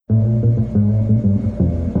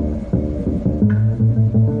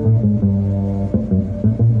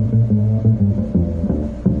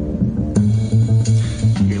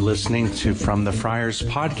listening to From the Friars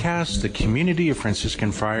podcast, the community of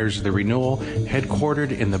Franciscan Friars of the Renewal,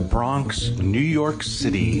 headquartered in the Bronx, New York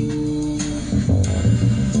City.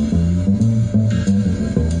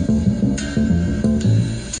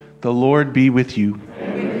 The Lord be with you.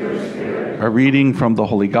 And with your spirit. A reading from the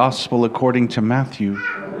Holy Gospel according to Matthew.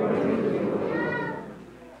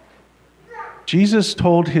 Jesus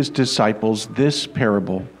told his disciples this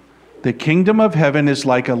parable. The kingdom of heaven is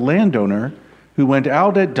like a landowner who went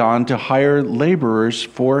out at dawn to hire laborers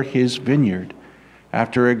for his vineyard.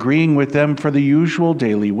 After agreeing with them for the usual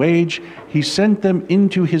daily wage, he sent them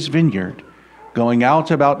into his vineyard. Going out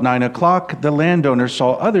about 9 o'clock, the landowner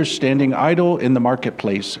saw others standing idle in the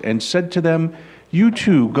marketplace and said to them, "You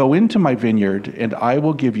too go into my vineyard, and I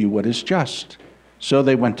will give you what is just." So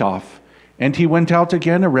they went off. And he went out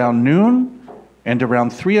again around noon and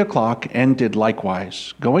around 3 o'clock and did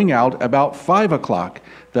likewise. Going out about 5 o'clock,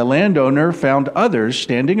 the landowner found others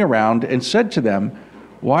standing around and said to them,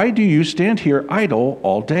 "Why do you stand here idle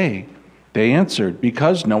all day?" They answered,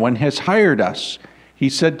 "Because no one has hired us." He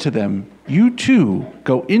said to them, "You too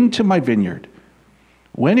go into my vineyard."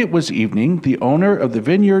 When it was evening, the owner of the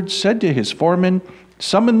vineyard said to his foreman,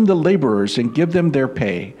 "Summon the laborers and give them their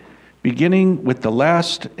pay, beginning with the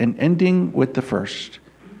last and ending with the first."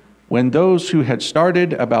 When those who had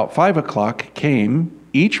started about 5 o'clock came,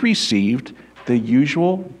 each received the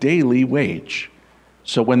usual daily wage.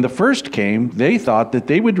 So when the first came, they thought that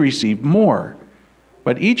they would receive more.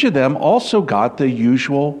 But each of them also got the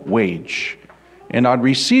usual wage. And on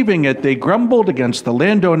receiving it, they grumbled against the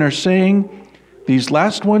landowner, saying, "These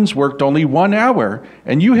last ones worked only 1 hour,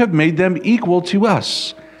 and you have made them equal to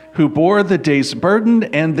us, who bore the day's burden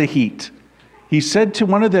and the heat." He said to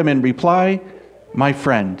one of them in reply, "My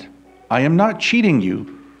friend, I am not cheating you.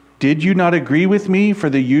 Did you not agree with me for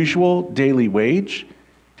the usual daily wage?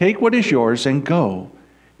 Take what is yours and go.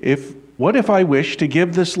 What if I wish to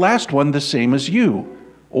give this last one the same as you?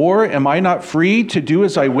 Or am I not free to do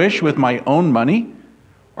as I wish with my own money?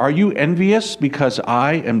 Are you envious because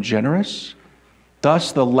I am generous?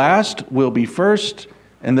 Thus the last will be first,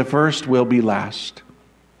 and the first will be last."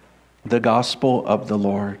 The Gospel of the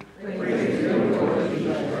Lord. Praise you, Lord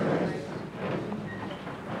Jesus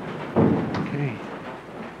Christ. Okay.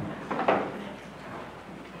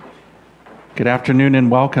 Good afternoon and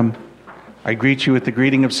welcome. I greet you with the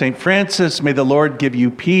greeting of St. Francis. May the Lord give you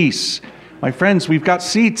peace. My friends, we've got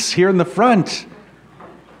seats here in the front.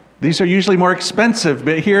 These are usually more expensive,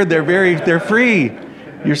 but here they're free.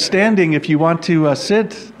 You're standing if you want to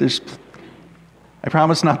sit. I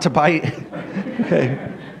promise not to bite. Okay.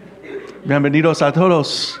 Bienvenidos a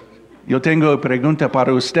todos. Yo tengo pregunta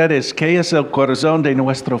para ustedes. ¿Qué es el corazón de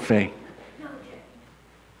nuestra fe?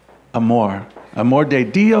 Amor. Amor de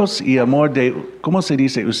Dios y amor de, ¿cómo se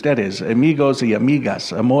dice ustedes? Amigos y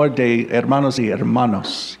amigas. Amor de hermanos y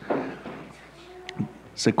hermanos.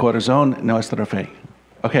 Es el corazón nuestra fe.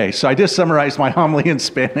 Okay, so I just summarized my homily in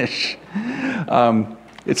Spanish.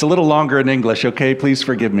 It's a little longer in English, okay? Please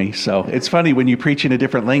forgive me. So it's funny when you preach in a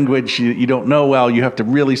different language, you don't know well, you have to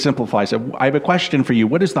really simplify. So I have a question for you.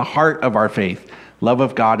 What is the heart of our faith? Love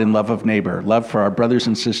of God and love of neighbor. Love for our brothers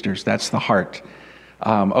and sisters. That's the heart.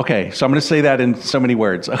 Okay, so I'm going to say that in so many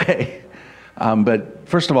words, okay? But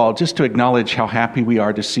first of all, just to acknowledge how happy we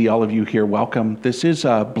are to see all of you here. Welcome. This is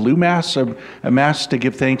a Blue Mass, a Mass to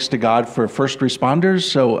give thanks to God for first responders.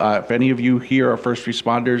 So if any of you here are first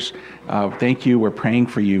responders, thank you. We're praying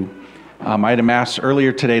for you. I had a Mass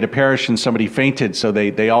earlier today to parish and somebody fainted. So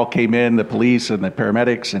they all came in, the police and the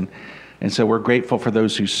paramedics. And so we're grateful for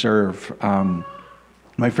those who serve.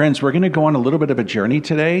 My friends, we're going to go on a little bit of a journey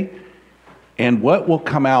today. And what will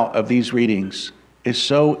come out of these readings is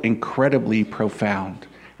so incredibly profound.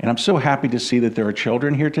 And I'm so happy to see that there are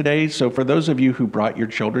children here today. So for those of you who brought your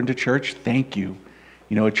children to church, thank you.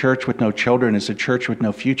 You know, a church with no children is a church with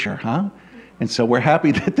no future, huh? And so we're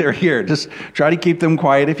happy that they're here. Just try to keep them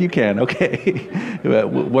quiet if you can, okay?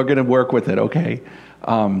 We're going to work with it, okay?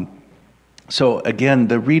 So again,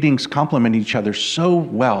 the readings complement each other so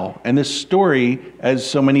well. And this story, as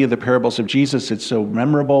so many of the parables of Jesus, it's so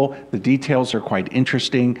memorable. The details are quite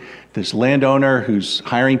interesting. This landowner who's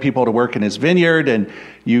hiring people to work in his vineyard, and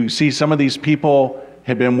you see some of these people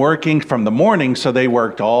had been working from the morning, so they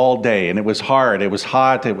worked all day, and it was hard, it was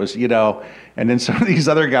hot, it was, and then some of these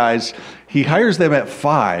other guys, he hires them at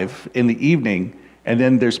 5 in the evening, and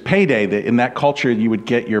then there's payday. That in that culture, you would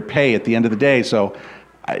get your pay at the end of the day. So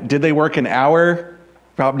did they work an hour?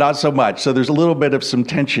 Probably not so much. So there's a little bit of some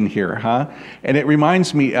tension here, huh? And it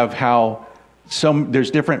reminds me of how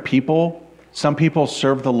there's different people Some people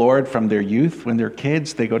serve the Lord from their youth. When they're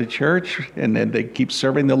kids, they go to church and then they keep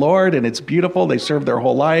serving the Lord, and it's beautiful. They serve their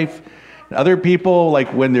whole life. Other people,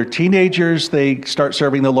 like when they're teenagers, they start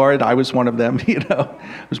serving the Lord. I was one of them, It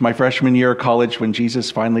was my freshman year of college when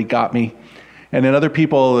Jesus finally got me. And then other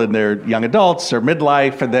people, and they're young adults or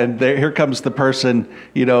midlife, and then here comes the person,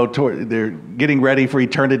 they're getting ready for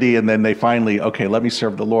eternity, and then they finally, okay, let me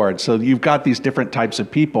serve the Lord. So you've got these different types of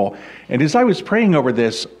people. And as I was praying over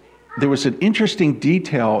this, there was an interesting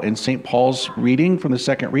detail in St. Paul's reading from the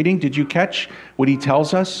second reading. Did you catch what he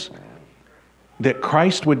tells us? That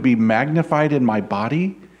Christ would be magnified in my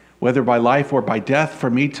body, whether by life or by death. For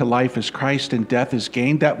me to life is Christ and death is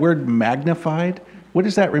gain. That word magnified, what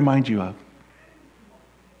does that remind you of?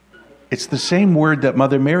 It's the same word that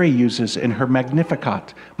Mother Mary uses in her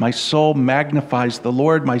Magnificat. My soul magnifies the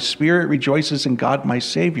Lord. My spirit rejoices in God, my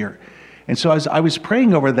Savior. And so as I was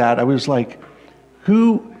praying over that, I was like,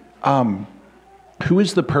 who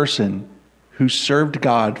is the person who served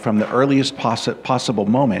God from the earliest possible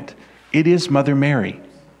moment? It is Mother Mary.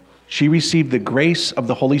 She received the grace of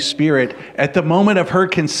the Holy Spirit at the moment of her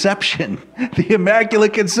conception, the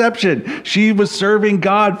Immaculate Conception. She was serving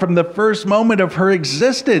God from the first moment of her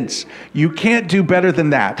existence. You can't do better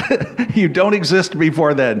than that. You don't exist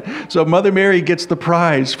before then. So Mother Mary gets the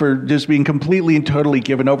prize for just being completely and totally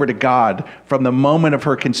given over to God from the moment of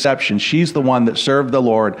her conception. She's the one that served the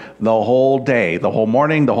Lord the whole day, the whole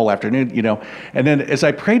morning, the whole afternoon, And then as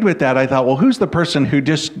I prayed with that, I thought, well, who's the person who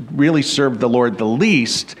just really served the Lord the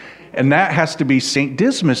least? And that has to be St.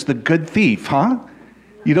 Dismas, the good thief, huh?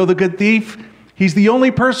 The good thief? He's the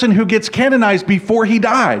only person who gets canonized before he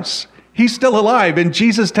dies. He's still alive, and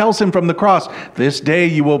Jesus tells him from the cross, this day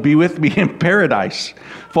you will be with me in paradise.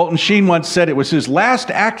 Fulton Sheen once said it was his last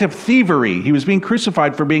act of thievery. He was being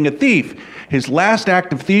crucified for being a thief. His last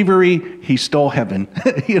act of thievery, he stole heaven,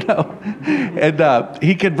 And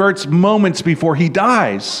he converts moments before he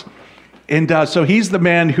dies. And so he's the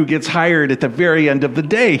man who gets hired at the very end of the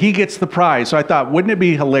day. He gets the prize. So I thought, wouldn't it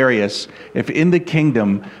be hilarious if in the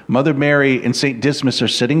kingdom, Mother Mary and St. Dismas are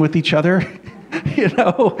sitting with each other?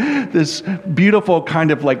 This beautiful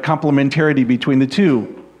kind of like complementarity between the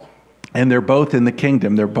two. And they're both in the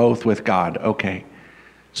kingdom. They're both with God. Okay.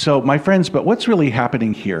 So my friends, but what's really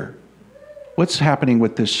happening here? What's happening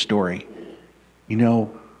with this story?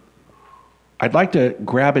 I'd like to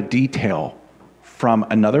grab a detail from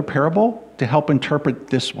another parable to help interpret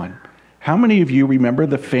this one. How many of you remember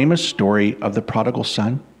the famous story of the prodigal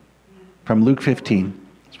son from Luke 15?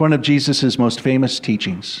 It's one of Jesus' most famous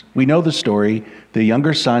teachings. We know the story. The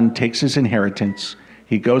younger son takes his inheritance.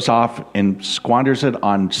 He goes off and squanders it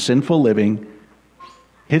on sinful living,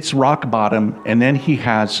 hits rock bottom, and then he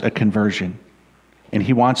has a conversion. And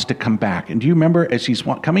he wants to come back. And do you remember as he's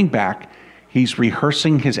coming back, he's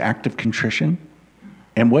rehearsing his act of contrition?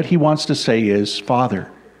 And what he wants to say is,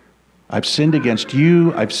 Father, I've sinned against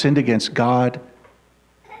you. I've sinned against God.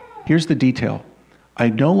 Here's the detail. I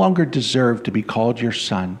no longer deserve to be called your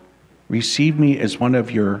son. Receive me as one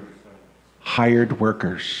of your hired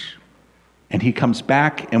workers. And he comes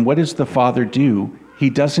back, and what does the father do? He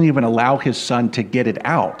doesn't even allow his son to get it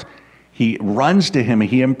out. He runs to him,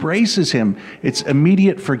 he embraces him. It's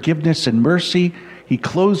immediate forgiveness and mercy. He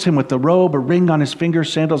clothes him with the robe, a ring on his finger,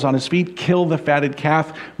 sandals on his feet. Kill the fatted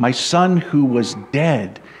calf. My son who was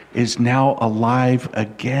dead is now alive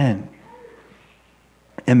again.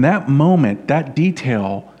 And that moment, that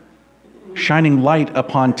detail, shining light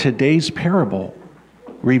upon today's parable,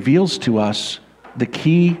 reveals to us the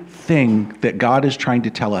key thing that God is trying to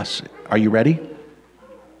tell us. Are you ready?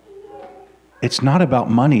 It's not about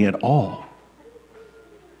money at all.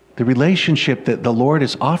 The relationship that the Lord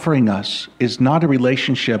is offering us is not a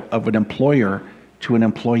relationship of an employer to an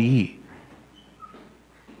employee.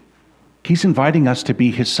 He's inviting us to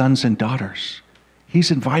be his sons and daughters.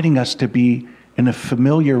 He's inviting us to be in a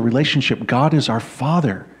familiar relationship. God is our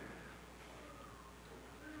Father.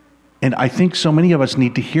 And I think so many of us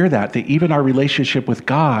need to hear that even our relationship with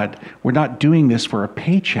God, we're not doing this for a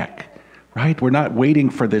paycheck, right? We're not waiting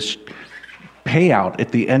for this payout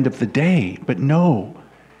at the end of the day. But no,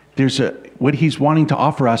 what he's wanting to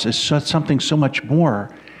offer us is something so much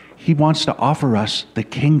more. He wants to offer us the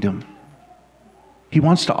kingdom. He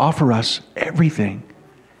wants to offer us everything.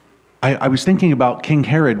 I was thinking about King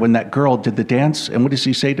Herod when that girl did the dance, and what does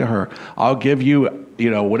he say to her? I'll give you,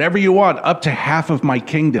 whatever you want, up to half of my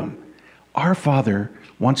kingdom. Our Father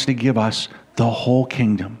wants to give us the whole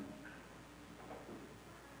kingdom.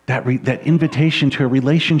 That invitation to a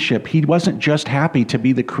relationship. He wasn't just happy to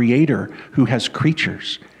be the creator who has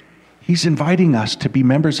creatures. He's inviting us to be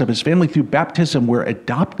members of his family. Through baptism, we're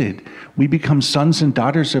adopted. We become sons and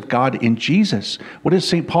daughters of God in Jesus. What does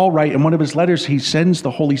St. Paul write in one of his letters? He sends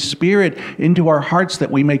the Holy Spirit into our hearts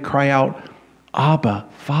that we may cry out, Abba,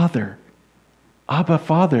 Father. Abba,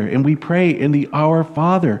 Father. And we pray in the Our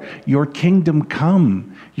Father, your kingdom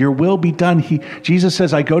come, your will be done. Jesus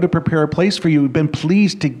says, I go to prepare a place for you. We've been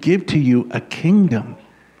pleased to give to you a kingdom.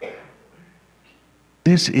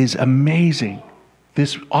 This is amazing.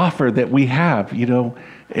 This offer that we have, and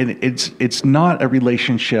it's not a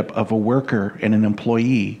relationship of a worker and an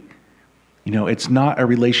employee. It's not a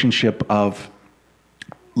relationship of,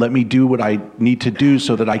 let me do what I need to do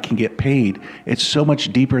so that I can get paid. It's so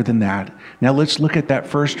much deeper than that. Now let's look at that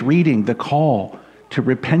first reading, the call to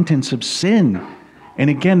repentance of sin. And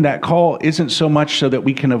again, that call isn't so much so that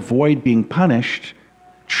we can avoid being punished.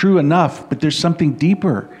 True enough, but there's something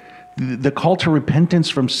deeper. The call to repentance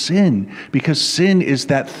from sin, because sin is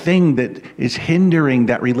that thing that is hindering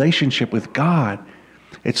that relationship with God.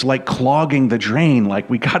 It's like clogging the drain, like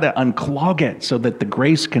we got to unclog it so that the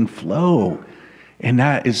grace can flow. And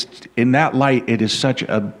that is, in that light, it is such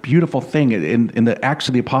a beautiful thing. In the Acts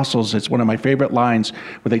of the Apostles, it's one of my favorite lines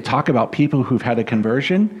where they talk about people who've had a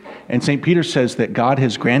conversion. And St. Peter says that God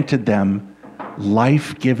has granted them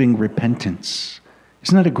life-giving repentance.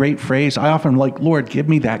 Isn't that a great phrase? I often like, Lord, give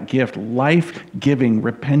me that gift, life-giving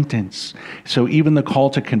repentance. So even the call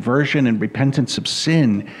to conversion and repentance of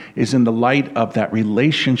sin is in the light of that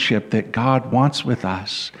relationship that God wants with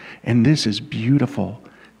us. And this is beautiful.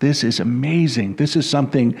 This is amazing. This is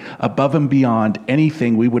something above and beyond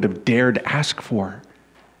anything we would have dared ask for.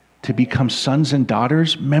 To become sons and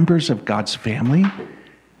daughters, members of God's family,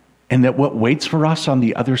 and that what waits for us on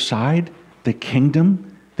the other side, the kingdom,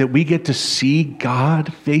 that we get to see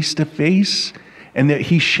God face to face, and that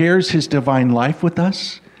he shares his divine life with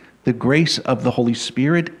us, the grace of the Holy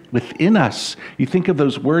Spirit within us. You think of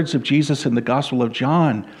those words of Jesus in the Gospel of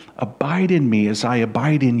John, abide in me as I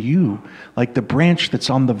abide in you. Like the branch that's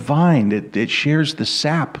on the vine, it shares the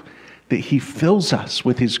sap, that he fills us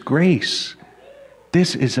with his grace.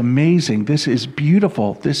 This is amazing. This is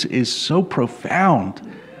beautiful. This is so profound.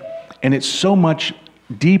 And it's so much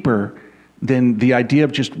deeper than the idea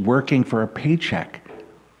of just working for a paycheck,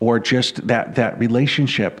 or just that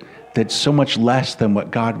relationship that's so much less than what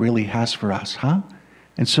God really has for us, huh?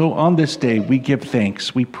 And so on this day, we give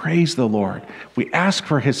thanks. We praise the Lord. We ask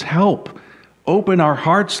for his help. Open our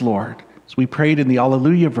hearts, Lord. As we prayed in the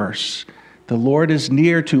Alleluia verse, the Lord is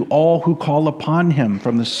near to all who call upon him,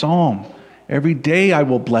 from the Psalm. Every day I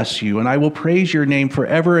will bless you, and I will praise your name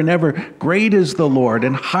forever and ever. Great is the Lord,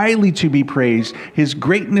 and highly to be praised. His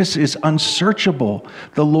greatness is unsearchable.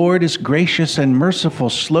 The Lord is gracious and merciful,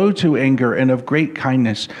 slow to anger, and of great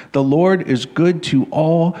kindness. The Lord is good to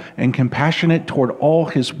all, and compassionate toward all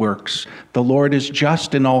his works. The Lord is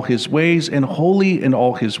just in all his ways, and holy in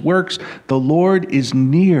all his works. The Lord is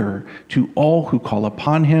near to all who call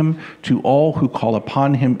upon him, to all who call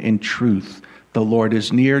upon him in truth. The Lord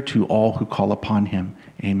is near to all who call upon him.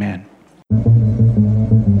 Amen.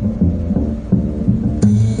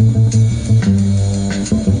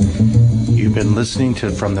 You've been listening to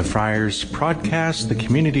From the Friars podcast, the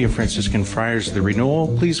community of Franciscan Friars of the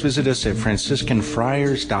Renewal. Please visit us at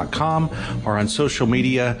franciscanfriars.com or on social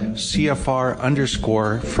media,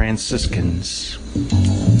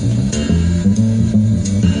 CFR_Franciscans.